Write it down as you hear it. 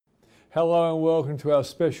Hello and welcome to our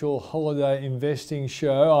special holiday investing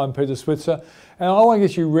show. I'm Peter Switzer and I want to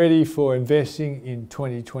get you ready for investing in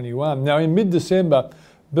 2021. Now in mid-December,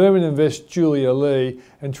 Berman Invest Julia Lee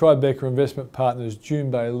and Tribeca Investment Partners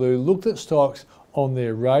Junbei Liu looked at stocks on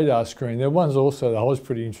their radar screen. There are ones also that I was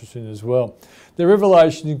pretty interested in as well. The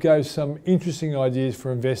revelation gave some interesting ideas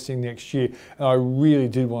for investing next year and I really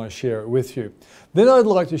did want to share it with you. Then I'd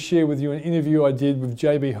like to share with you an interview I did with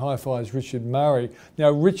JB Hi-Fi's Richard Murray.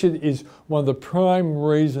 Now Richard is one of the prime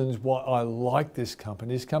reasons why I like this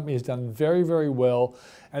company. This company has done very, very well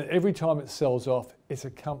and every time it sells off, it's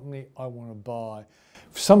a company I want to buy.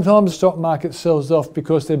 Sometimes the stock market sells off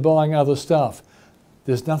because they're buying other stuff.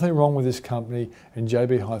 There's nothing wrong with this company and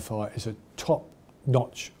JB Hi-Fi is a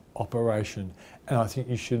top-notch operation and I think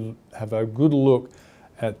you should have a good look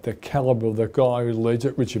at the calibre of the guy who leads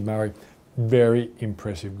it, Richard Murray. Very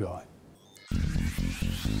impressive guy.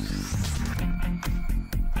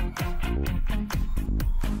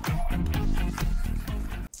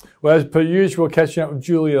 Well, as per usual, catching up with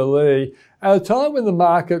Julia Lee at a time when the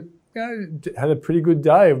market had a pretty good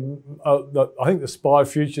day. I think the SPI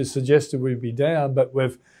futures suggested we'd be down, but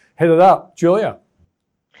we've headed up. Julia.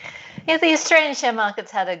 Yeah, the Australian share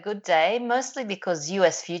markets had a good day, mostly because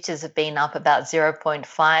US futures have been up about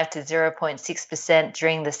 0.5 to 0.6%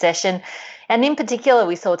 during the session. And in particular,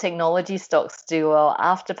 we saw technology stocks do well.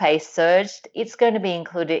 Afterpay surged. It's going to be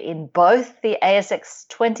included in both the ASX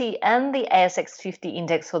 20 and the ASX 50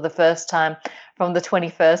 index for the first time from the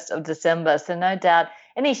 21st of December. So no doubt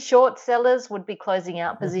any short sellers would be closing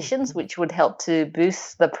out positions, which would help to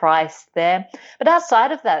boost the price there. But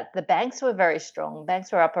outside of that, the banks were very strong.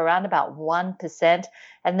 Banks were up around about 1%.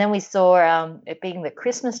 And then we saw it being the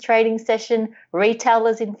Christmas trading session,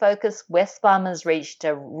 retailers in focus. Wesfarmers reached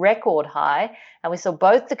a record high. And we saw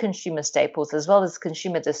both the consumer staples as well as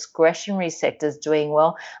consumer discretionary sectors doing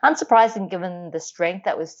well. Unsurprising given the strength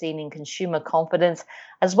that we've seen in consumer confidence,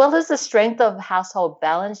 as well as the strength of household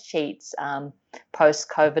balance sheets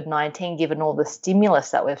post-COVID-19, given all the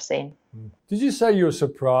stimulus that we've seen. Did you say you were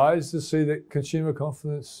surprised to see that consumer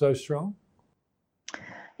confidence so strong?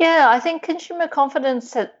 Yeah, I think consumer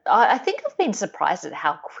confidence, I think I've been surprised at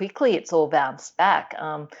how quickly it's all bounced back.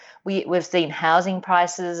 We've seen housing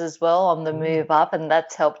prices as well on the move up, and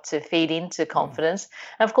that's helped to feed into confidence.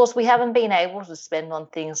 And of course, we haven't been able to spend on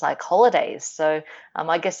things like holidays. So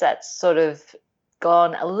I guess that's sort of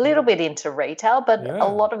gone a little bit into retail, but a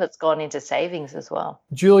lot of it's gone into savings as well.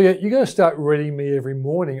 Julia, you're going to start reading me every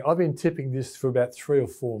morning. I've been tipping this for about 3 or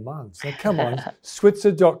 4 months. Now, come on,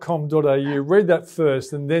 switzer.com.au, read that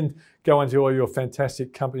first and then go into all your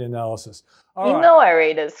fantastic company analysis. All right. Know I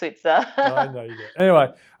read it, Switzer. I know you do.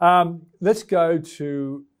 Anyway, let's go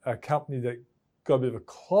to a company that got a bit of a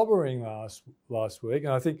clobbering last week.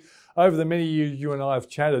 And I think over the many years you and I have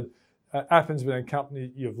chatted, Appen's been a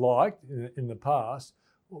company you've liked in the past.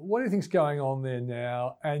 What do you think's going on there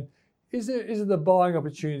now? And is it the buying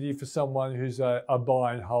opportunity for someone who's a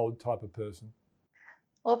buy and hold type of person?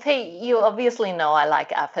 Well, Pete, you obviously know I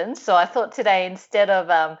like Appen, so I thought today instead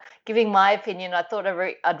of giving my opinion, I thought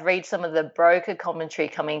I'd read some of the broker commentary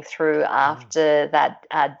coming through after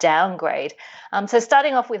that downgrade. So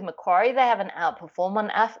starting off with Macquarie, they have an outperform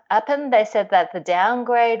on Appen. They said that the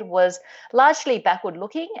downgrade was largely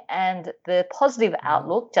backward-looking and the positive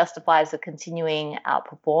outlook justifies the continuing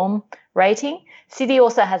outperform rating. Citi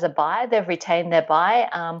also has a buy. They've retained their buy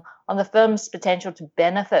on the firm's potential to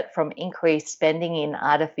benefit from increased spending in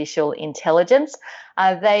artificial intelligence.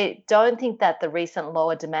 They don't think that the recent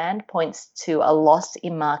lower demand points to a loss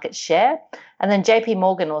in market share. And then JP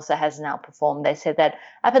Morgan also has an outperform. They said that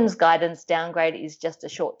Appen's guidance downgrade is just a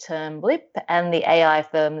short-term blip and the AI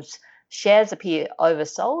firm's shares appear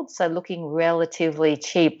oversold, so looking relatively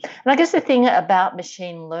cheap. And I guess the thing about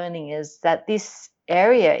machine learning is that this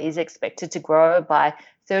area is expected to grow by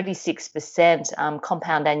 36%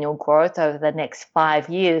 compound annual growth over the next 5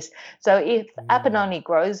 years. So if Appen only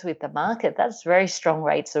grows with the market, that's very strong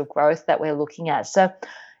rates of growth that we're looking at. So,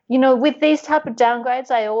 you know, with these type of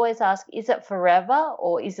downgrades, I always ask, is it forever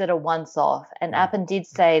or is it a once-off? And Appen did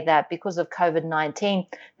say that because of COVID-19,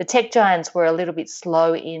 the tech giants were a little bit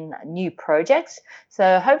slow in new projects.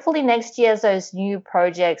 So hopefully next year as those new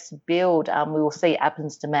projects build, we will see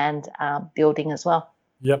Appen's demand building as well.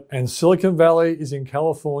 Yep, and Silicon Valley is in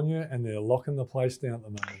California and they're locking the place down at the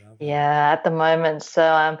moment, aren't they? Yeah, at the moment.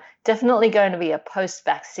 So definitely going to be a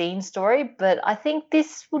post-vaccine story, but I think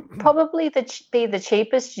this would probably be the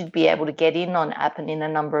cheapest you'd be able to get in on Appen in a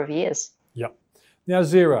number of years. Yep. Now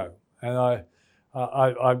Xero, and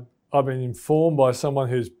I've been informed by someone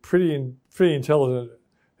who's pretty intelligent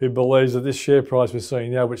who believes that this share price we're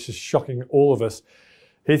seeing now, which is shocking all of us,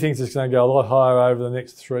 He thinks it's going to go a lot higher over the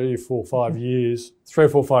next 3, 4, 5 years. 3,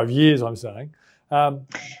 4, 5 years, I'm saying.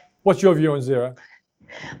 What's your view on Xero?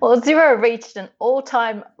 Well, Xero reached an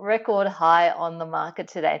all-time record high on the market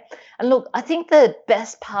today. And look, I think the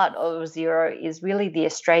best part of Xero is really the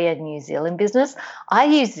Australia and New Zealand business. I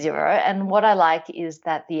use Xero, and what I like is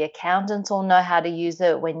that the accountants all know how to use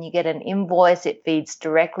it. When you get an invoice, it feeds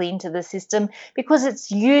directly into the system because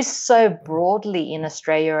it's used so broadly in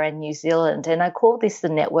Australia and New Zealand. And I call this the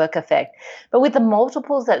network effect. But with the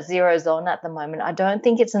multiples that Xero's on at the moment, I don't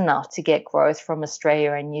think it's enough to get growth from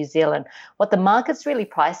Australia and New Zealand. What the market's really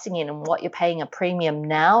pricing in and what you're paying a premium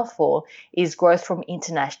now for is growth from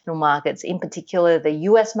international markets, in particular the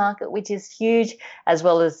US market, which is huge, as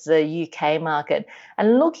well as the UK market.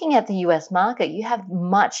 And looking at the US market, you have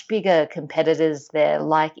much bigger competitors there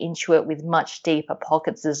like Intuit with much deeper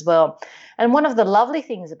pockets as well. And one of the lovely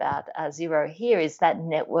things about Xero here is that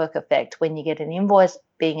network effect. When you get an invoice,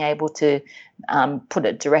 being able to put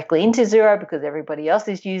it directly into Xero because everybody else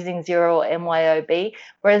is using Xero or MYOB,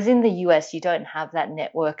 whereas in the US, you don't have that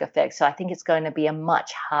network effect. So I think it's going to be a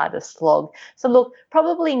much harder slog. So look,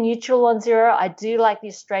 probably neutral on Xero. I do like the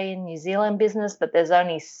Australian, New Zealand business, but there's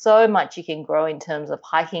only so much you can grow in terms of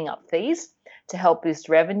hiking up fees to help boost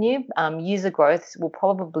revenue. User growth will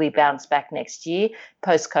probably bounce back next year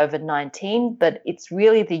post-COVID-19, but it's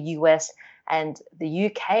really the US and the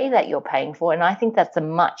UK that you're paying for. And I think that's a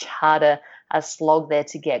much harder slog there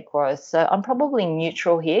to get growth. So I'm probably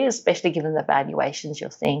neutral here, especially given the valuations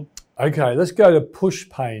you're seeing. Okay, let's go to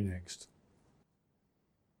Pushpay next.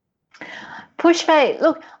 Pushpay,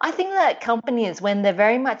 look, I think that companies, when they're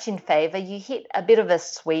very much in favor, you hit a bit of a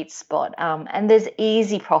sweet spot, and there's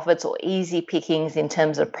easy profits or easy pickings in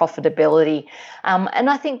terms of profitability. And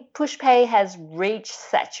I think Pushpay has reached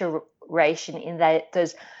saturation in that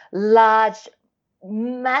those large,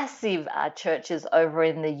 massive churches over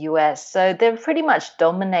in the US. So they've pretty much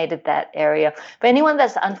dominated that area. For anyone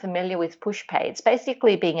that's unfamiliar with Pushpay, it's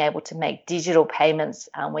basically being able to make digital payments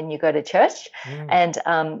when you go to church. And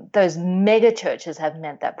those mega churches have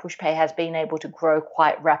meant that Pushpay has been able to grow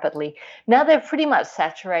quite rapidly. Now they've pretty much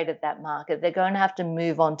saturated that market. They're going to have to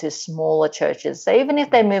move on to smaller churches. So even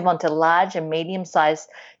if they move on to large and medium-sized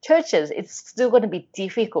churches, it's still going to be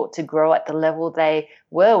difficult to grow at the level they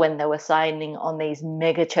were when they were signing on these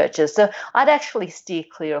mega churches. So I'd actually steer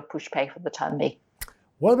clear of Pushpay for the time being.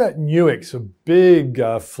 What about Nuix, a big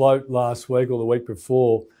float last week or the week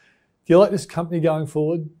before? Do you like this company going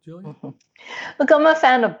forward, Julie? Look, I'm a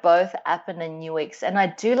fan of both Appen and Nuix, and I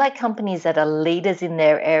do like companies that are leaders in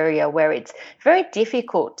their area where it's very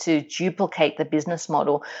difficult to duplicate the business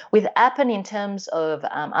model. With Appen, in terms of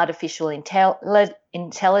artificial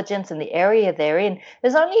intelligence and the area they're in,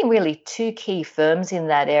 there's only really two key firms in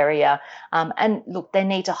that area. And look, they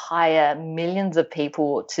need to hire millions of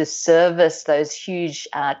people to service those huge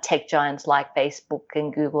tech giants like Facebook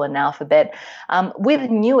and Google and Alphabet. With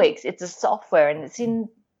Nuix, it's a software and it's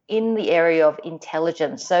in the area of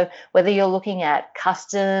intelligence. So whether you're looking at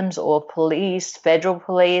customs or police, federal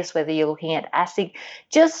police, whether you're looking at ASIC,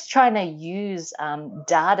 just trying to use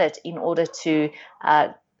data in order to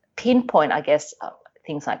pinpoint, I guess,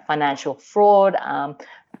 things like financial fraud,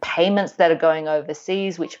 payments that are going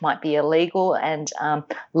overseas, which might be illegal, and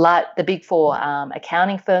like the big four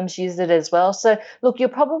accounting firms use it as well. So look, you're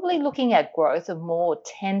probably looking at growth of more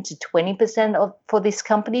 10 to 20% for this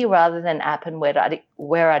company rather than Appen,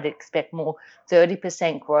 where I'd expect more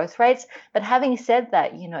 30% growth rates. But having said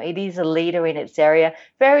that, it is a leader in its area.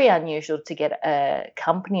 Very unusual to get a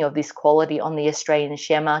company of this quality on the Australian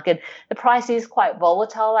share market. The price is quite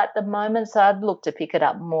volatile at the moment, so I'd look to pick it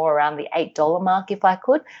up more around the $8 mark if I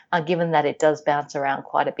could, given that it does bounce around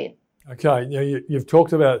quite a bit. Okay, you've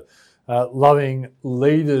talked about loving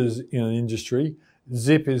leaders in an industry.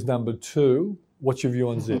 Zip is number 2. What's your view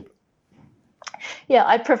on Zip? Yeah,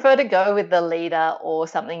 I'd prefer to go with the leader or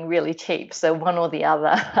something really cheap, so one or the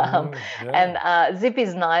other. And Zip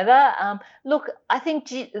is neither. Look, I think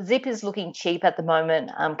Zip is looking cheap at the moment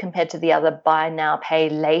compared to the other buy now, pay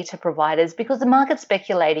later providers because the market's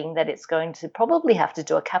speculating that it's going to probably have to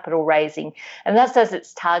do a capital raising. And that's as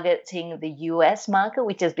it's targeting the US market,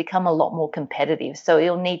 which has become a lot more competitive. So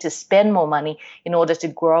it'll need to spend more money in order to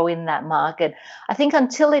grow in that market. I think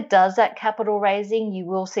until it does that capital raising, you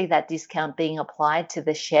will see that discount being applied to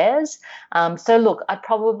the shares. So look, I'd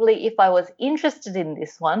probably, if I was interested in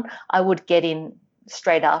this one, I would get in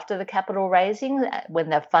straight after the capital raising when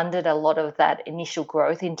they've funded a lot of that initial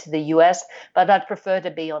growth into the US. But I'd prefer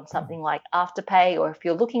to be on something like Afterpay, or if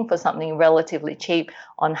you're looking for something relatively cheap,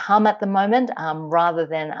 on Hum at the moment, rather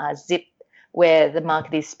than Zip where the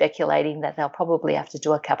market is speculating that they'll probably have to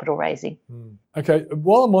do a capital raising. Okay,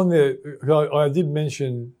 while I'm on there, I did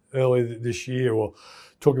mention earlier this year, or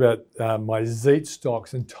talk about my ZEET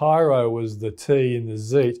stocks, and Tyro was the T in the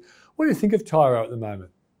ZEET. What do you think of Tyro at the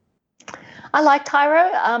moment? I like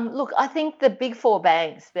Tyro. Look, I think the big four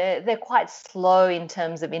banks, they're quite slow in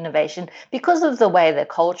terms of innovation because of the way their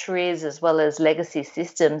culture is, as well as legacy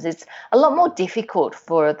systems. It's a lot more difficult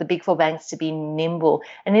for the big four banks to be nimble.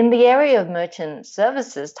 And in the area of merchant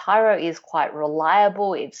services, Tyro is quite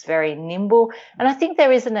reliable. It's very nimble. And I think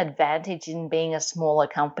there is an advantage in being a smaller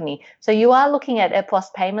company. So you are looking at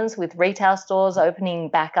EPOS payments with retail stores opening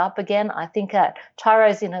back up again. I think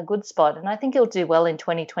Tyro's in a good spot, and I think it'll do well in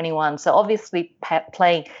 2021. So obviously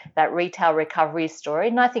playing that retail recovery story.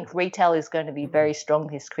 And I think retail is going to be very strong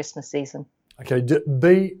this Christmas season. Okay,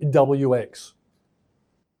 BWX.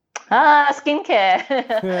 Skincare.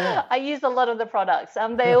 Yeah. I use a lot of the products.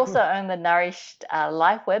 They also own the Nourished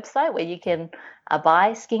Life website where you can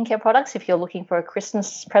buy skincare products if you're looking for a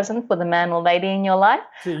Christmas present for the man or lady in your life.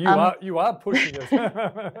 See, you are pushing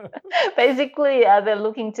it. Basically, they're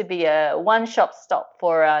looking to be a one-shop stop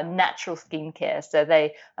for natural skincare. So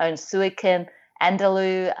they own Suican,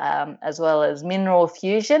 Andalou, as well as Mineral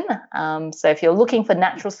Fusion. So if you're looking for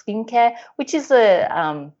natural skincare, which is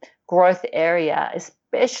a growth area,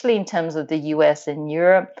 especially in terms of the US and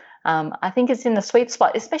Europe, I think it's in the sweet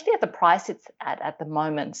spot, especially at the price it's at the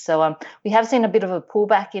moment. So we have seen a bit of a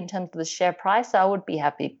pullback in terms of the share price. So I would be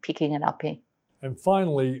happy picking it up here. And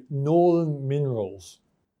finally, Northern Minerals.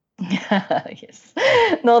 Yes,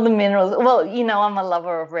 Northern Minerals. Well, you know, I'm a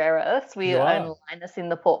lover of rare earths. We own Lynas in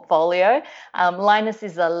the portfolio. Lynas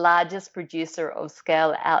is the largest producer of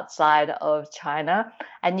scale outside of China.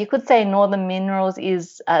 And you could say Northern Minerals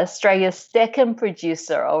is Australia's second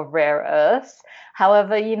producer of rare earths.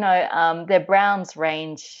 However, you know, their Browns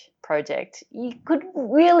Range project, you could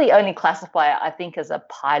really only classify it, I think, as a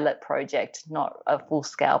pilot project, not a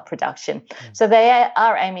full-scale production. So they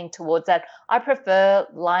are aiming towards that. I prefer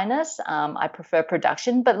Lynas. I prefer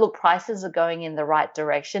production. But look, prices are going in the right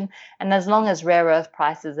direction. And as long as rare earth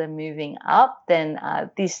prices are moving up, then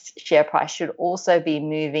this share price should also be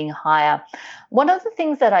moving higher. One of the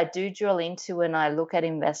things that I do drill into when I look at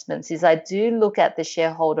investments is I do look at the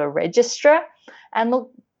shareholder register. And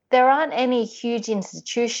look, there aren't any huge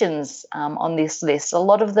institutions on this list. A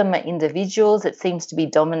lot of them are individuals. It seems to be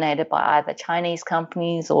dominated by either Chinese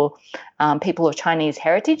companies or people of Chinese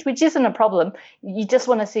heritage, which isn't a problem. You just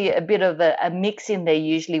want to see a bit of a mix in there,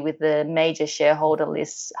 usually with the major shareholder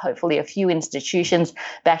lists, hopefully a few institutions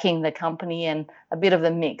backing the company and a bit of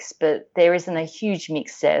a mix, but there isn't a huge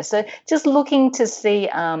mix there. So just looking to see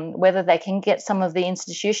whether they can get some of the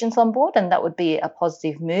institutions on board, and that would be a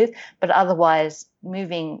positive move. But otherwise,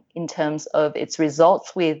 moving in terms of its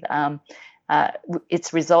results with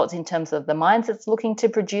its results in terms of the mines it's looking to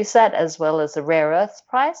produce at, as well as the rare earths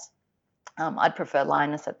price, I'd prefer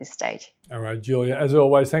Lynas at this stage. All right, Julia, as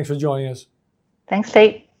always, thanks for joining us. Thanks,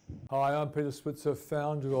 Pete. Hi, I'm Peter Switzer,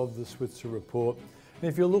 founder of the Switzer Report. And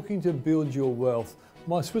if you're looking to build your wealth,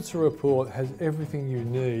 my Switzer Report has everything you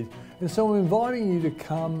need. And so I'm inviting you to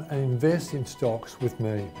come and invest in stocks with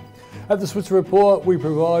me. At the Switzer Report, we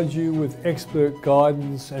provide you with expert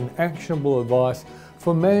guidance and actionable advice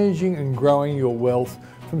for managing and growing your wealth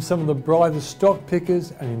from some of the brightest stock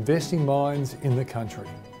pickers and investing minds in the country.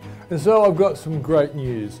 And so I've got some great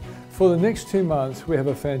news. For the next 2 months, we have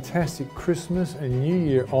a fantastic Christmas and New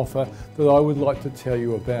Year offer that I would like to tell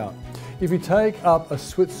you about. If you take up a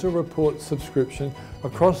Switzer Report subscription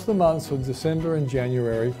across the months of December and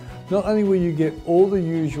January, not only will you get all the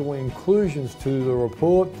usual inclusions to the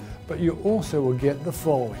report, but you also will get the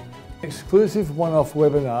following. Exclusive one-off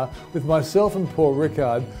webinar with myself and Paul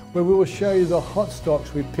Rickard, where we will show you the hot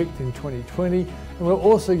stocks we picked in 2020, and we'll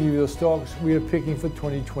also give you the stocks we are picking for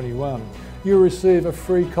 2021. You'll receive a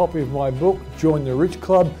free copy of my book, Join the Rich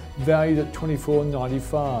Club, valued at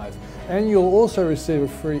 $24.95. And you'll also receive a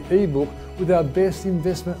free ebook with our best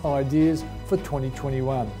investment ideas for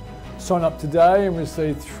 2021. Sign up today and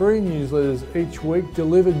receive 3 newsletters each week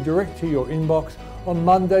delivered direct to your inbox on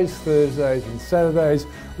Mondays, Thursdays and Saturdays,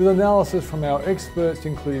 with analysis from our experts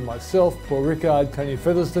including myself, Paul Rickard, Tony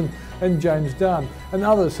Featherston and James Dunn, and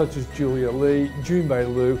others such as Julia Lee,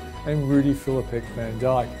 Junbei Liu and Rudy Philippek Van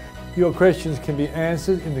Dyke. Your questions can be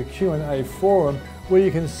answered in the Q&A forum, where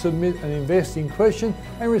you can submit an investing question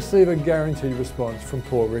and receive a guaranteed response from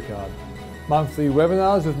Paul Rickard. Monthly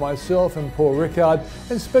webinars with myself and Paul Rickard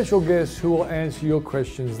and special guests who will answer your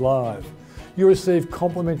questions live. You'll receive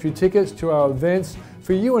complimentary tickets to our events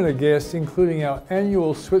for you and a guest, including our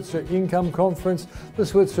annual Switzer Income Conference, the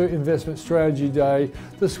Switzer Investment Strategy Day,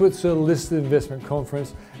 the Switzer Listed Investment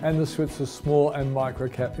Conference, and the Switzer Small and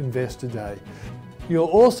Microcap Investor Day. You'll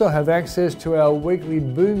also have access to our weekly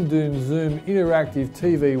Boom Doom Zoom interactive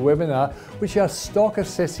TV webinar, which are stock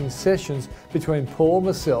assessing sessions between Paul,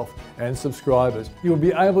 myself and subscribers. You'll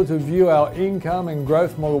be able to view our income and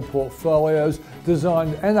growth model portfolios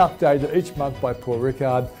designed and updated each month by Paul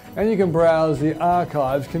Rickard, and you can browse the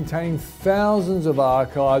archives containing thousands of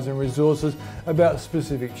archives and resources about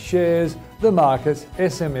specific shares, the markets,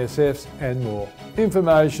 SMSFs and more.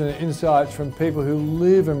 Information and insights from people who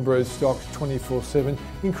live and breathe stocks 24/7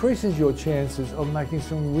 increases your chances of making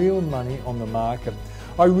some real money on the market.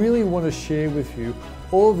 I really want to share with you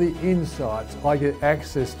all the insights I get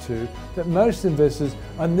access to that most investors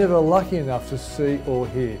are never lucky enough to see or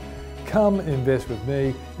hear. Come invest with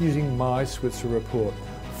me using my Switzer report.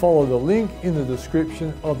 Follow the link in the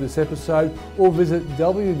description of this episode or visit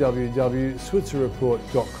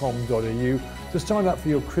www.switzerreport.com.au to sign up for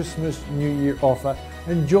your Christmas New Year offer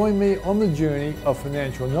and join me on the journey of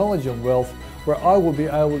financial knowledge and wealth, where I will be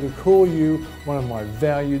able to call you one of my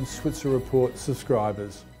valued Switzer Report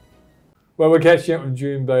subscribers. Well, we're catching up with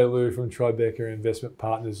June Bailou from Tribeca Investment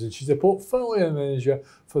Partners, and she's a portfolio manager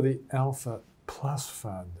for the Alpha Plus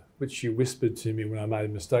Fund, which she whispered to me when I made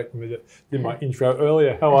a mistake when I did my intro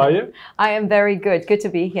earlier. How are you? I am very good. Good to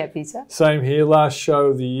be here, Peter. Same here. Last show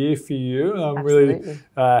of the year for you. And I'm really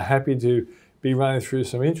happy to be running through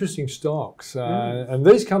some interesting stocks. And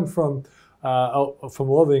these come from a lot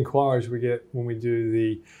of the inquiries we get when we do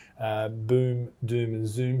the Boom, Doom and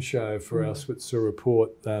Zoom show for our Switzer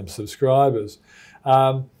Report subscribers.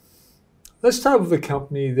 Let's start with a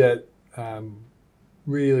company that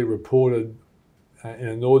really reported in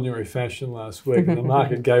an ordinary fashion last week, and the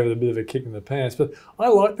market gave it a bit of a kick in the pants. But I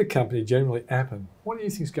like the company generally, Appen. What do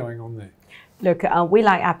you think is going on there? Look, we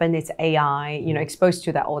like Appen. It's AI, exposed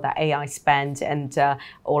to all that AI spend and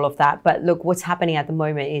all of that. But look, what's happening at the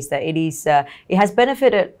moment is that it has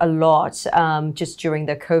benefited a lot just during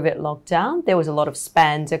the COVID lockdown. There was a lot of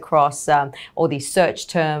spend across all these search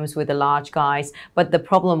terms with the large guys. But the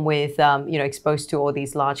problem with, exposed to all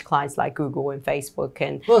these large clients like Google and Facebook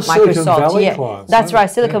and Microsoft. Silicon Valley clients. That's right.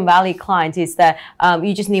 Silicon Valley client is that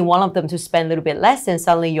you just need one of them to spend a little bit less, and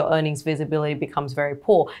suddenly your earnings visibility becomes very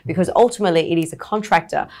poor, because ultimately it is a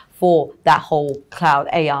contractor for that whole cloud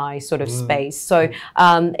AI sort of space. So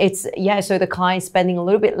so the client's spending a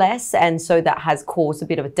little bit less, and so that has caused a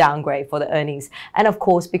bit of a downgrade for the earnings. And of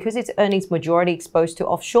course, because its earnings majority exposed to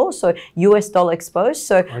offshore, so US dollar exposed,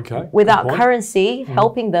 so without currency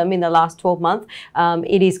helping them in the last 12 months,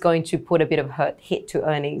 it is going to put a bit of a hit to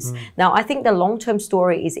earnings. Now, I think the long-term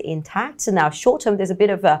story is intact. So now, short-term, there's a bit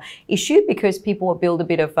of a issue because people will build a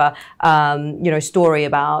bit of a story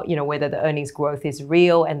about whether the earnings growth is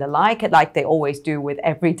real and the like they always do with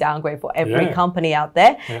every downgrade for every company out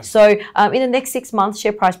there. So in the next 6 months,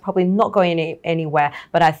 share price probably not going anywhere.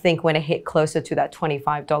 But I think when it hit closer to that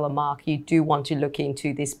 $25 mark, you do want to look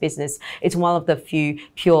into this business. It's one of the few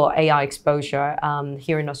pure AI exposure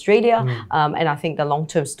here in Australia. And I think the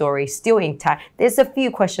long-term story is still intact. There's a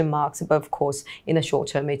few question marks, but of course, in the short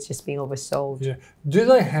term, it's just being oversold. Yeah. Do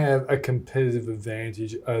they have a competitive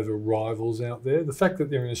advantage over rivals out there? The fact that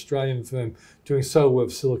they're an Australian firm doing so well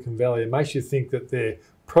with Silicon Valley, it makes you think that their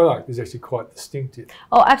product is actually quite distinctive.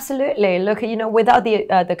 Oh, absolutely. Look, without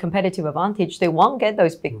the competitive advantage, they won't get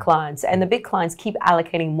those big clients, and the big clients keep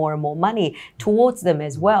allocating more and more money towards them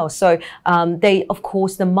as well. So of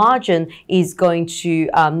course, the margin is going to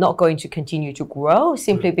not going to continue to grow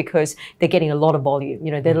simply because they're getting a lot of volume.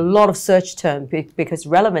 There's a lot of search terms because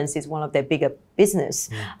relevance is one of their bigger business.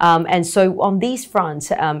 And so on these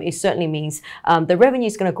fronts, it certainly means the revenue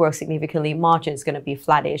is going to grow significantly, margin is going to be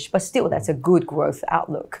flattish, but still that's a good growth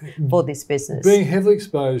outlook for this business. Being heavily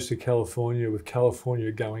exposed to California, with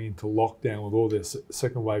California going into lockdown with all their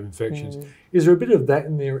second wave infections, is there a bit of that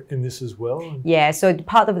in this as well? Yeah, so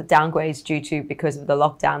part of the downgrade is due to because of the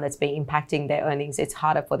lockdown that's been impacting their earnings. It's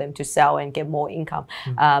harder for them to sell and get more income.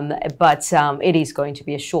 But it is going to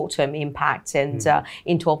be a short-term impact, and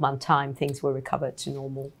in 12-month time, things will recover to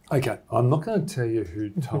normal. Okay, I'm not going to tell you who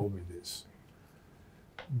told me this,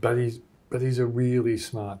 but he's a really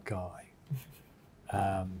smart guy.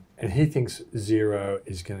 And he thinks Xero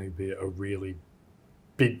is going to be a really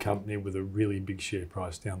big company with a really big share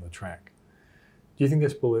price down the track. Do you think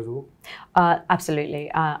that's believable?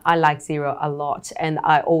 Absolutely. I like Xero a lot, and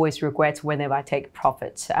I always regret whenever I take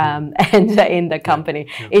profit and in the company.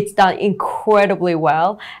 It's done incredibly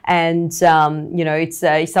well, and it's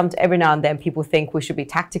every now and then people think we should be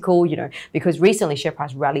tactical, because recently share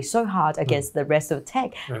price rallied so hard against the rest of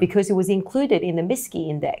tech because it was included in the MSCI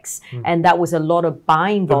index, and that was a lot of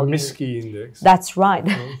buying volume. The MSCI index. That's right.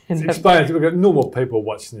 Explain it. We've got normal people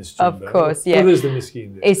watching this. Of course, yeah. What is the MSCI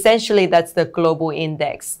index? Essentially, that's the global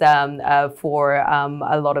index for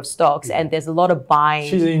a lot of stocks, and there's a lot of buying.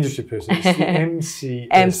 She's an industry person. It's the MCSI.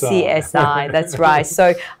 MCSI, that's right.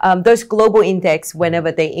 So those global index,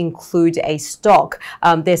 whenever they include a stock,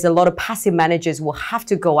 there's a lot of passive managers will have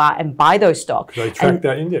to go out and buy those stocks. They track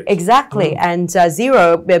that index. Exactly. And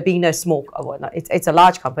Xero, being a small, it's a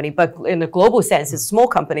large company, but in a global sense, it's a small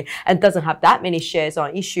company and doesn't have that many shares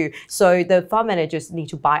on issue. So the fund managers need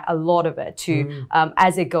to buy a lot of it to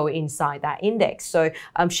as they go inside that index. So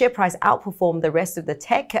share price outperformed the rest of the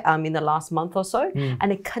tech in the last month or so,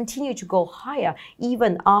 and it continued to go higher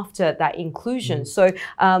even after that inclusion. So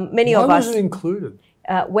many of us. Why was it included?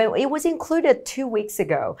 Well, it was included 2 weeks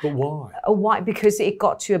ago. But why? Why? Because it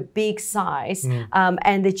got to a big size,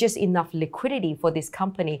 and there's just enough liquidity for this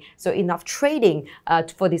company, so enough trading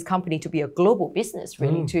for this company to be a global business,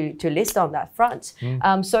 really, to list on that front.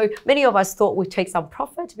 So many of us thought we'd take some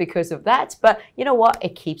profit because of that, but you know what?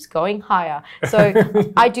 It keeps going higher. So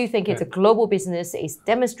I do think it's a global business. It's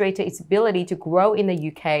demonstrated its ability to grow in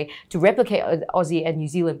the UK, to replicate Aussie and New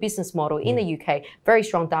Zealand business model in the UK. Very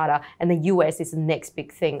strong data, and the US is the next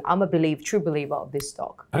big thing. I'm a true believer of this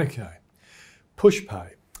stock. Okay.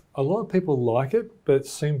 Pushpay. A lot of people like it, but it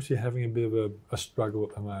seems you're having a bit of a struggle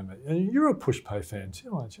at the moment. And you're a Pushpay fan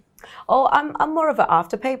too, aren't you? Oh, I'm more of an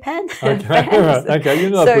Afterpay fan. Okay, okay, you're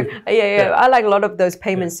not. So I like a lot of those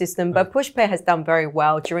payment systems, but Pushpay has done very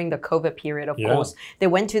well during the COVID period. Of course, they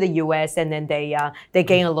went to the US and then they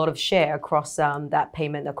gained a lot of share across that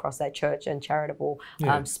payment across that church and charitable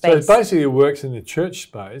space. So basically, it works in the church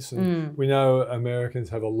space, and we know Americans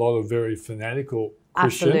have a lot of very fanatical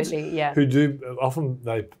Christians who do often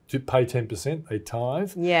they do pay 10%, they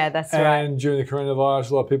tithe. Yeah, that's right. And during the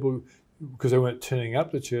coronavirus, a lot of people, because they weren't turning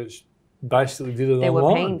up to church, basically did it they online.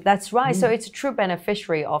 Were paying. That's right. So it's a true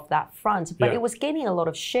beneficiary of that front, but it was gaining a lot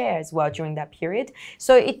of share as well during that period.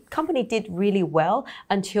 So company did really well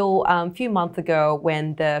until a few months ago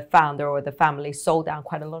when the founder or the family sold down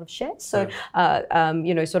quite a lot of shares. So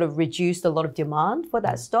sort of reduced a lot of demand for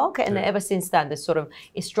that stock, and ever since then, they sort of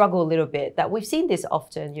struggle a little bit. That we've seen this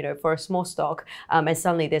often, for a small stock, and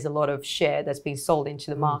suddenly there's a lot of share that's being sold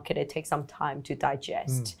into the market. It takes some time to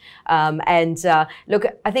digest. Look,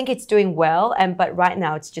 I think it's doing well, but right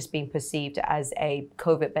now it's just being perceived as a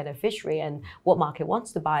COVID beneficiary, and what market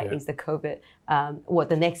wants to buy is the COVID,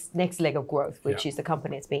 the next leg of growth, which is the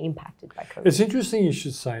company that's being impacted by COVID. It's interesting you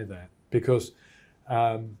should say that, because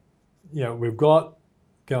we've got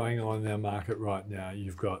going on in our market right now.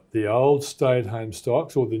 You've got the old stay-at-home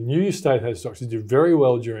stocks, or the new stay-at-home stocks that did very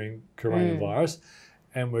well during coronavirus,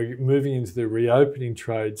 and we're moving into the reopening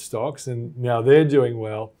trade stocks, and now they're doing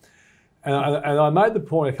well. And I made the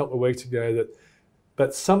point a couple of weeks ago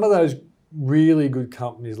that some of those really good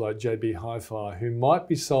companies like JB Hi-Fi, who might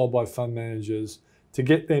be sold by fund managers to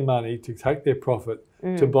get their money, to take their profit,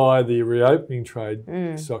 to buy the reopening trade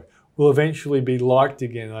stock, will eventually be liked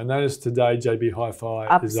again. I noticed today JB Hi-Fi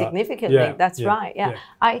up is significantly. Up. That's right. Yeah.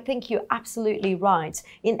 I think you're absolutely right.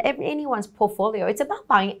 In anyone's portfolio, it's about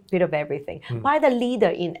buying a bit of everything. Buy the leader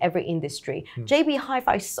in every industry. JB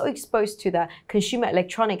Hi-Fi is so exposed to the consumer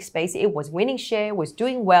electronics space. It was winning share, was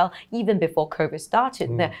doing well even before COVID started.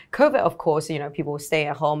 Now, COVID, of course, people were staying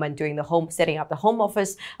at home and doing setting up the home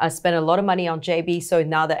office, spent a lot of money on JB. So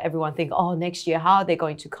now that everyone thinks, next year, how are they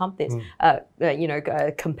going to comp this?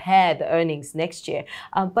 Compare the earnings next year.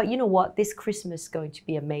 But you know what? This Christmas is going to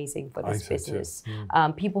be amazing for this business.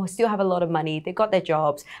 People still have a lot of money. They got their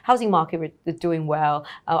jobs. Housing market is doing well.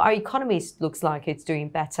 Our economy looks like it's doing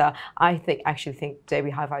better. I actually think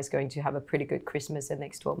JB Hi-Fi is going to have a pretty good Christmas in the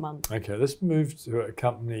next 12 months. Okay, let's move to a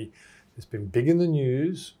company that's been big in the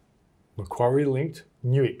news, Macquarie linked,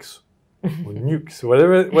 Nuix, or Nukes,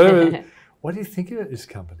 whatever. What do you think about this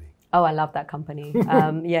company? Oh, I love that company.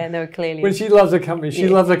 Clearly. When she loves a company, she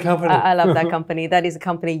loves a company. I love that company. That is a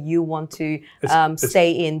company you want to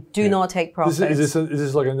stay in. Do not take profits. Is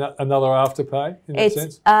this like another Afterpay in that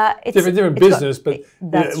sense? It's different business, but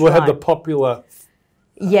we'll have the popular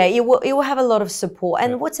Yeah, it will have a lot of support.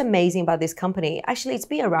 And what's amazing about this company, actually, it's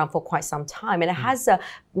been around for quite some time, and it has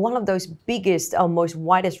one of those biggest or most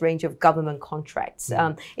widest range of government contracts.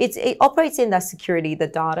 It operates in that security, the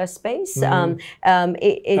data space. It's at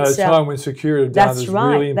a time when security of data is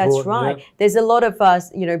really important. That's right. Yeah. There's a lot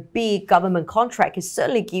of big government contract. It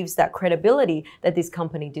certainly gives that credibility that this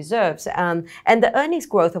company deserves. And the earnings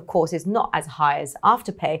growth, of course, is not as high as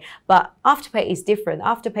Afterpay, but Afterpay is different.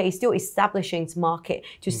 Afterpay is still establishing its market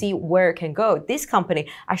to see where it can go. This company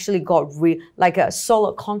actually got a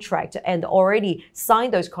solid contract and already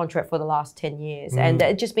signed those contracts for the last 10 years. And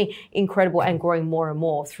it's just been incredible and growing more and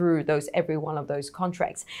more through every one of those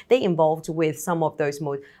contracts. They involved with some of those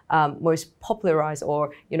most popularized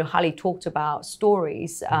or highly talked about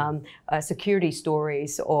stories, security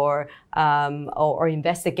stories or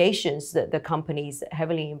investigations that the company's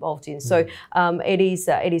heavily involved in. So it is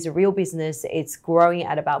a real business. It's growing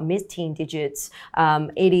at about mid-teen digits.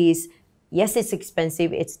 Yes, it's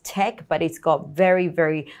expensive, it's tech, but it's got very,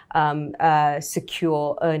 very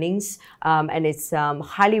secure earnings, and it's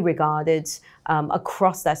highly regarded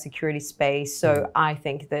across that security space. So I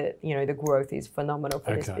think that the growth is phenomenal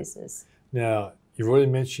for this business. Now, you've already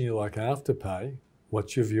mentioned you like Afterpay.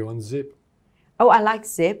 What's your view on Zip? Oh, I like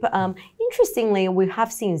Zip. Interestingly, we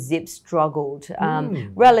have seen Zip struggled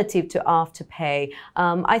relative to Afterpay.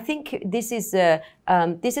 I think this is a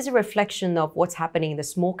reflection of what's happening in the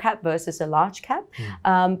small cap versus the large cap.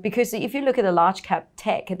 Because if you look at the large cap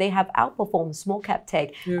tech, they have outperformed small cap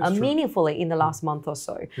tech meaningfully in the last month or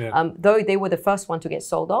so. Though they were the first one to get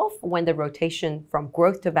sold off when the rotation from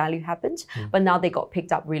growth to value happened, but now they got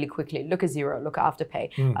picked up really quickly. Look at Xero, look at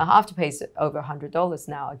Afterpay. Afterpay's over $100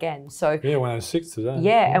 now again. So yeah, 106 today.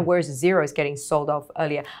 Yeah, and whereas Xero is getting sold off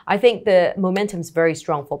earlier. I think the momentum is very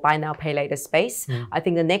strong for buy now, pay later space. I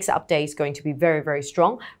think the next update is going to be very, very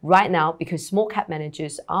strong right now because small cap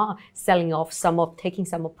managers are selling off taking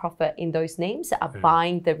some of profit in those names, are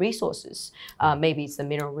buying the resources. Maybe it's the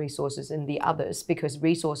mineral resources and the others because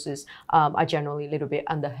resources are generally a little bit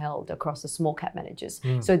underheld across the small cap managers.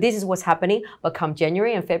 So this is what's happening. But come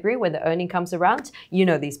January and February, when the earning comes around,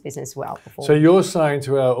 this business will outperform. So you're saying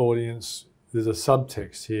to our audience, there's a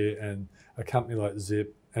subtext here, and a company like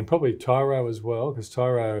Zip, and probably Tyro as well, because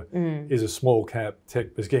Tyro is a small cap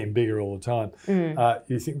tech, but it's getting bigger all the time.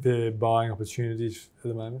 You think they're buying opportunities at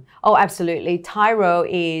the moment? Oh, absolutely. Tyro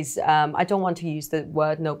is, I don't want to use the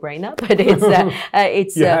word no-brainer, but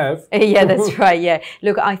it's you have. Yeah, that's right. Yeah.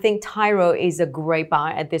 Look, I think Tyro is a great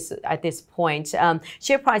buy at this point.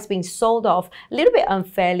 Share price being sold off a little bit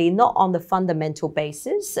unfairly, not on the fundamental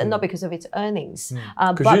basis, and not because of its earnings.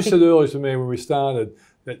 Because you said earlier to me when we started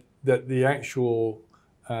that the actual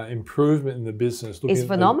improvement in the business is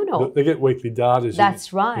phenomenal. They get weekly data.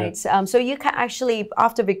 That's right. Yeah. So you can actually,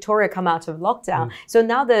 after Victoria come out of lockdown, so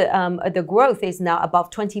now the growth is now above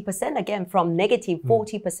 20% again, from negative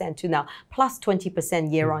 40% to now plus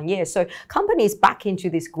 20% year on year. So companies back into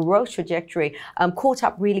this growth trajectory caught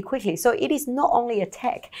up really quickly. So it is not only a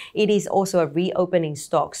tech, it is also a reopening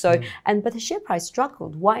stock. So but the share price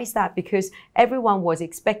struggled. Why is that? Because everyone was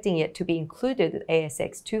expecting it to be included at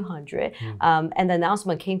ASX 200, and the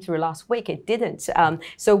announcement came through last week. It didn't.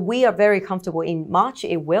 So we are very comfortable in March.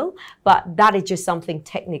 It will, but that is just something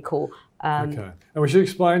technical. Okay, and we should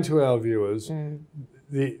explain to our viewers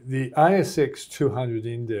the ASX 200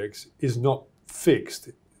 index is not fixed.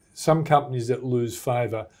 Some companies that lose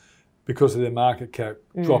favour because of their market cap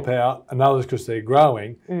drop out, and others because they're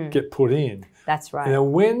growing get put in. That's right. Now,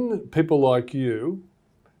 when people like you,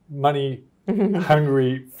 money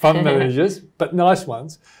hungry fund managers, but nice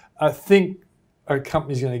ones, think a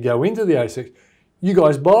company's going to go into the ASX, you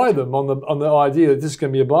guys buy them on the idea that this is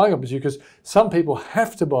going to be a buying opportunity, because some people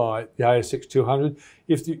have to buy the ASX 200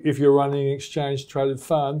 if you're running an exchange traded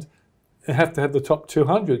fund and have to have the top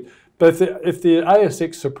 200. But if the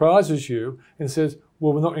ASX surprises you and says,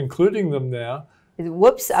 well, we're not including them now,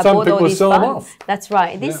 whoops, I some bought people all these sell them funds. off. That's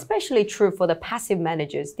right. This is especially true for the passive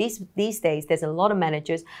managers. These days, there's a lot of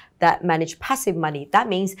managers that manage passive money. That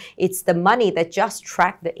means it's the money that just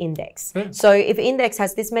track the index. So if index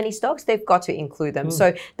has this many stocks, they've got to include them.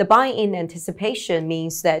 So the buying in anticipation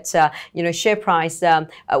means that share price,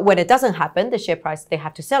 when it doesn't happen, the share price, they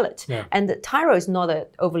have to sell it. And the Tyro is not an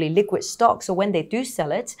overly liquid stock. So when they do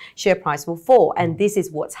sell it, share price will fall. And this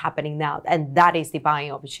is what's happening now. And that is the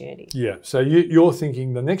buying opportunity. Yeah. So you're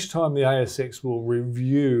thinking the next time the ASX will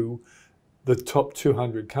review the top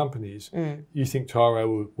 200 companies, you think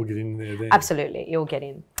Tyro will get in there then? Absolutely, you'll get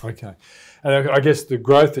in. Okay. And I guess the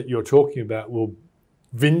growth that you're talking about will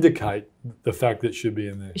vindicate the fact that it should be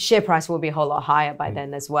in there. Share price will be a whole lot higher by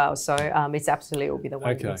then as well. So it's absolutely will be the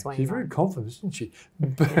one that's weighing She's very on. confident, isn't she?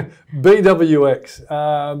 BWX,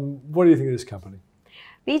 what do you think of this company?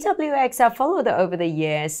 BWX, I followed it over the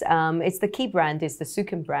years. It's the key brand, it's the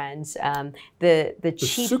Sukin brand. The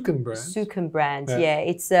cheap Sukin brand? Sukin brand, Yeah.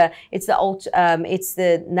 it's the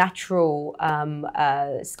natural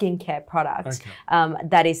skincare product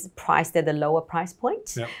that is priced at the lower price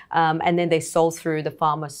point. Yep. And then they sold through the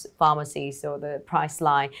pharmacies or the price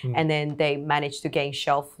line, and then they managed to gain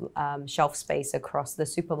shelf space across the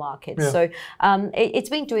supermarket. Yeah. So it's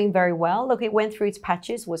been doing very well. Look, it went through its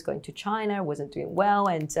patches, was going to China, wasn't doing well,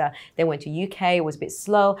 and then went to UK, was a bit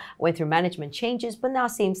slow, went through management changes, but now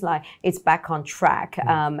seems like it's back on track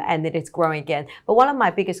and that it's growing again. But one of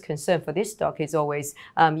my biggest concern for this stock is always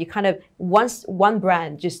you kind of, one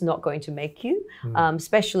brand just not going to make you,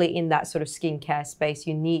 especially in that sort of skincare space,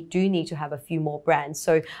 you do need to have a few more brands.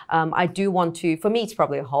 So I do want to, for me, it's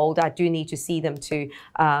probably a hold. I do need to see them to,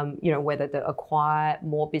 whether they acquire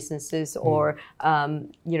more businesses or,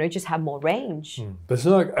 just have more range. But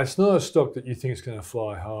it's not a stock that you think is going to fly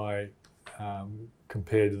high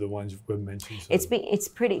compared to the ones we've mentioned. So. It's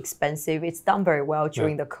pretty expensive. It's done very well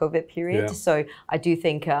during the COVID period. Yeah. So I do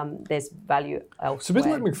think there's value elsewhere. It's a bit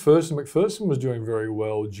like McPherson. McPherson was doing very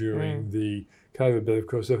well during the COVID, but of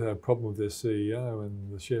course they've had a problem with their CEO and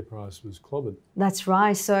the share price was clobbered. That's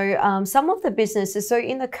right. So some of the businesses, so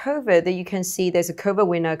in the COVID, that you can see there's a COVID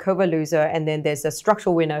winner, COVID loser, and then there's a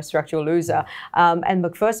structural winner, structural loser. And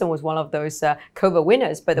McPherson was one of those COVID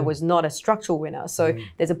winners, but it was not a structural winner. So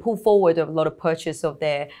there's a pull forward of a lot of purchase of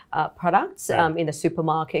their products in the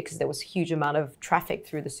supermarket because there was a huge amount of traffic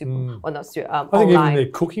through the I think even their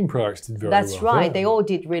cooking products did very well. That's right. They all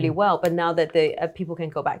did really well. But now that the people can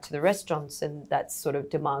go back to the restaurants and that sort of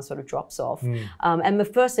demand sort of drops off. And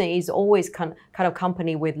McPherson is always kind of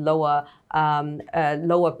company with lower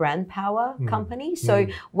brand power company. So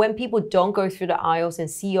when people don't go through the aisles and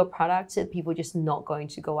see your product, people are just not going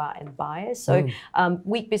to go out and buy it. So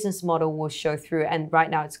weak business model will show through. And right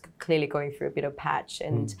now it's clearly going through a bit of patch.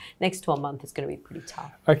 And next 12 months is going to be pretty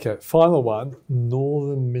tough. Okay, final one,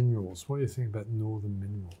 Northern Minerals. What do you think about Northern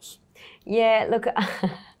Minerals? Yeah, look.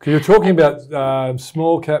 Because you're talking about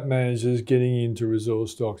small cap managers getting into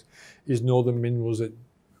resource stocks. Is Northern Minerals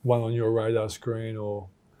one on your radar screen or?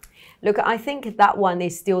 Look, I think that one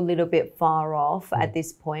is still a little bit far off at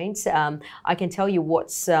this point. I can tell you what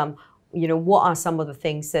are some of the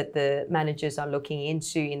things that the managers are looking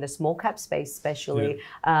into in the small cap space, especially.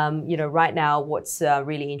 Right now, what's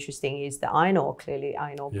really interesting is the iron ore. Clearly,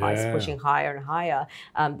 iron ore price pushing higher and higher.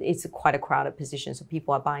 It's quite a crowded position, so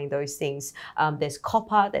people are buying those things. There's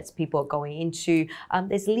copper that people are going into.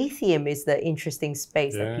 There's lithium is the interesting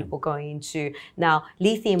space that people are going into. Now,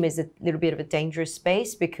 lithium is a little bit of a dangerous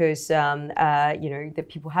space because the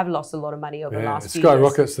people have lost a lot of money over the last few years.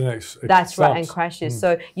 Skyrockets the next. That's right, and crashes.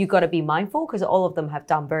 So you've got to be mindful because all of them have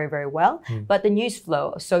done very, very well. But the news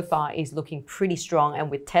flow so far is looking pretty strong, and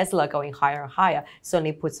with Tesla going higher and higher,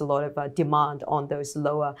 certainly puts a lot of demand on those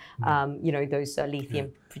lower, those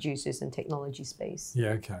lithium producers and technology space. Yeah,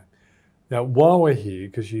 okay. Now, while we're here,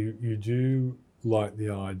 because you do like the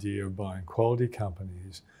idea of buying quality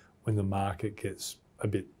companies when the market gets a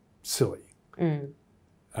bit silly. And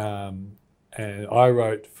I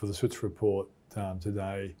wrote for the Switz Report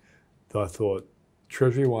today that I thought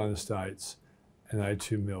Treasury Wine Estates and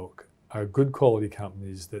A2 Milk are good quality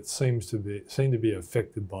companies that seem to be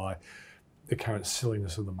affected by the current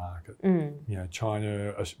silliness of the market.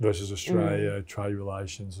 China versus Australia, trade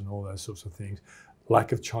relations and all those sorts of things.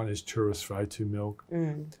 Lack of Chinese tourists for A2 Milk.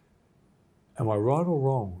 Am I right or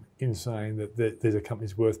wrong in saying that these are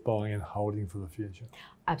companies worth buying and holding for the future?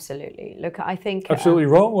 Absolutely. Look, I think... Absolutely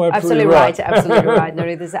wrong or absolutely right? Absolutely right. No,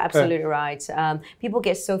 this is absolutely right. People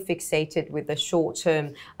get so fixated with the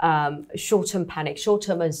short-term panic,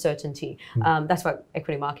 short-term uncertainty. That's why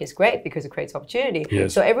equity market is great because it creates opportunity.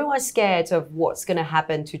 Yes. So everyone's scared of what's going to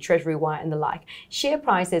happen to Treasury Wine and the like. Share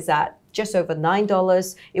price is at just over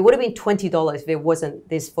 $9. It would have been $20 if it wasn't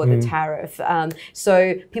this for the tariff.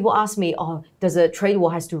 So people ask me, does a trade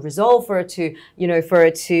war has to resolve for you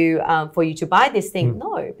to buy this thing?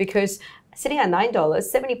 No, because sitting at $9,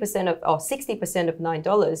 70% of or 60% of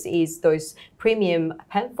 $9 is those premium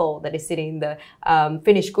penfold that is sitting in the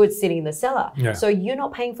finished goods sitting in the cellar. Yeah. So you're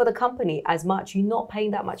not paying for the company as much. You're not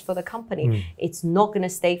paying that much for the company. It's not going to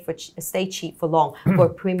stay cheap for long for a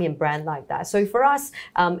premium brand like that. So for us,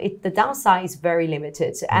 the downside is very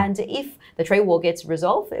limited. And if the trade war gets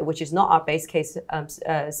resolved, which is not our base case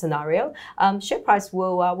scenario, share price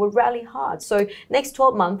will rally hard. So next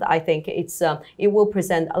 12 months, I think it will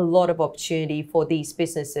present a lot of opportunities opportunity for these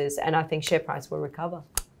businesses, and I think share price will recover.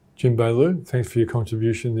 Jim Bailou, thanks for your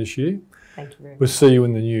contribution this year. Thank you very much. We'll see you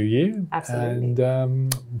in the new year. Absolutely.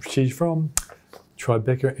 And she's from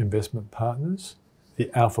Tribeca Investment Partners,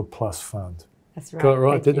 the Alpha Plus Fund. That's right. Got it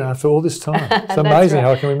right, Thank didn't you. I? After all this time. It's amazing right.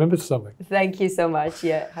 how I can remember something. Thank you so much.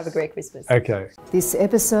 Yeah, have a great Christmas. Okay. This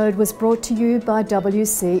episode was brought to you by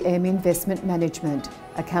WCM Investment Management,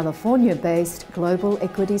 a California-based global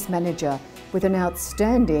equities manager with an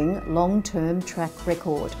outstanding long-term track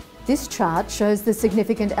record. This chart shows the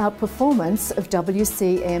significant outperformance of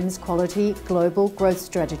WCM's quality global growth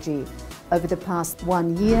strategy over the past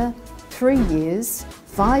 1 year, 3 years,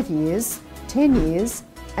 5 years, 10 years,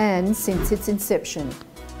 and since its inception.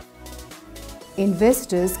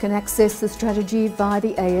 Investors can access the strategy via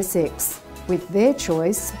the ASX with their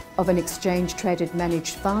choice of an exchange-traded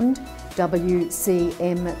managed fund,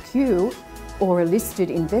 WCMQ, or a listed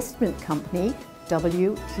investment company,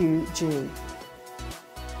 WQG.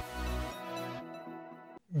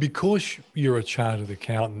 Because you're a chartered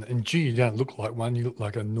accountant, and gee, you don't look like one, you look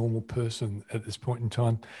like a normal person at this point in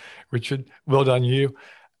time, Richard. Well done, you.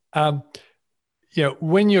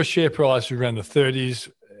 When your share price was around the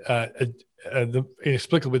 30s,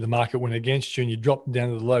 inexplicably the market went against you and you dropped down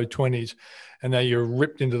to the low 20s, and now you're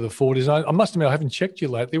ripped into the 40s. I must admit, I haven't checked you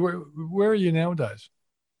lately. Where are you nowadays?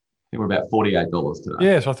 I think we're about $48 today.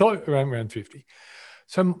 Yes, I thought around 50.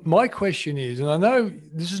 So my question is, and I know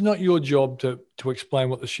this is not your job to explain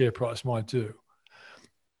what the share price might do,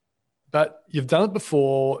 but you've done it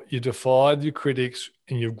before, you defied your critics,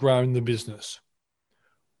 and you've grown the business.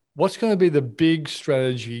 What's going to be the big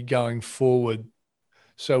strategy going forward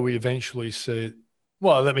so we eventually see it?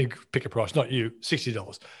 Well, let me pick a price, not you,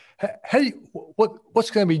 $60.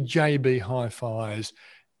 What's going to be JB Hi-Fi's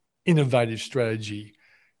innovative strategy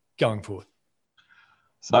going forward?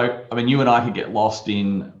 So, I mean, you and I could get lost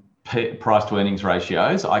in price to earnings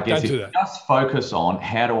ratios. I guess if you just focus on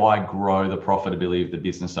how do I grow the profitability of the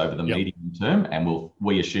business over the medium term, and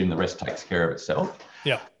we assume the rest takes care of itself.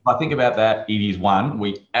 Yeah. If I think about that, it is one,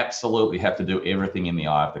 we absolutely have to do everything in the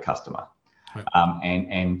eye of the customer. Right.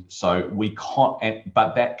 And so we can't,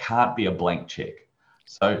 but that can't be a blank check.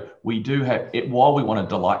 So we do have it, while we want to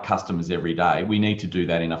delight customers every day, we need to do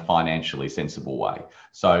that in a financially sensible way.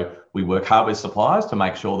 So we work hard with suppliers to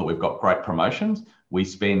make sure that we've got great promotions. We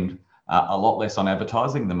spend a lot less on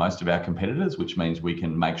advertising than most of our competitors, which means we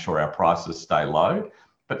can make sure our prices stay low.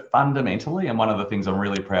 But fundamentally, and one of the things I'm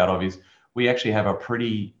really proud of is we actually have a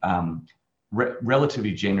pretty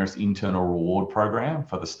relatively generous internal reward program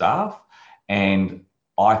for the staff. And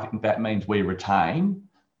I think that means we retain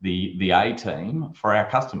the A team for our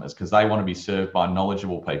customers because they want to be served by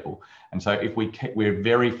knowledgeable people. And so if we're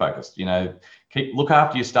very focused, look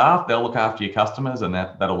after your staff, they'll look after your customers, and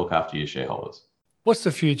that'll look after your shareholders. What's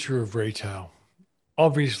the future of retail?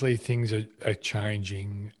 Obviously, things are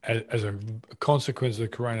changing as a consequence of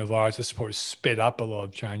the coronavirus. It's probably sped up a lot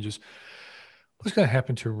of changes. What's going to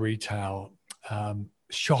happen to retail,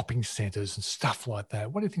 shopping centres and stuff like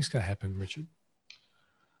that? What do you think is going to happen, Richard?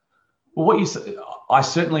 Well, I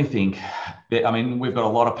certainly think that, I mean, we've got a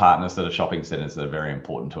lot of partners that are shopping centres that are very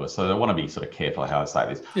important to us. So I want to be sort of careful how I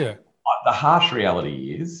say this. Yeah. The harsh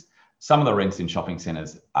reality is some of the rents in shopping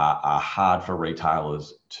centres are hard for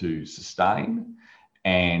retailers to sustain.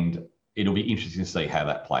 And it'll be interesting to see how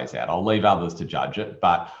that plays out. I'll leave others to judge it,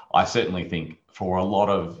 but I certainly think for a lot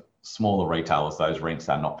of smaller retailers, those rents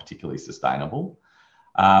are not particularly sustainable.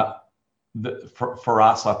 For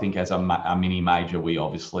us, I think as a mini major, we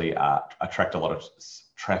obviously attract a lot of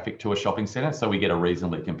traffic to a shopping centre, so we get a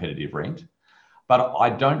reasonably competitive rent. But I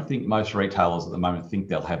don't think most retailers at the moment think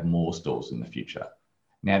they'll have more stores in the future.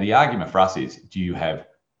 Now, the argument for us is, do you have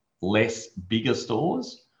less bigger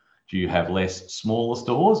stores? Do you have less smaller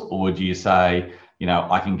stores? Or do you say,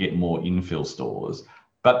 I can get more infill stores?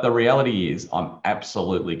 But the reality is, I'm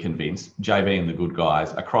absolutely convinced JB and the good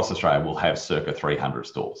guys across Australia will have circa 300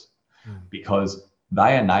 stores because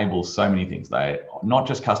they enable so many things. They not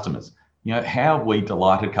just customers. How have we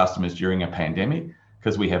delighted customers during a pandemic?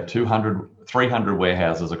 Because we have 300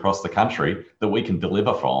 warehouses across the country that we can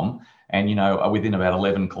deliver from and, are within about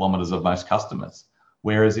 11 kilometres of most customers.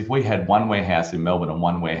 Whereas if we had one warehouse in Melbourne and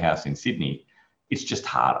one warehouse in Sydney, it's just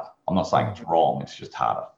harder. I'm not saying it's wrong, it's just harder.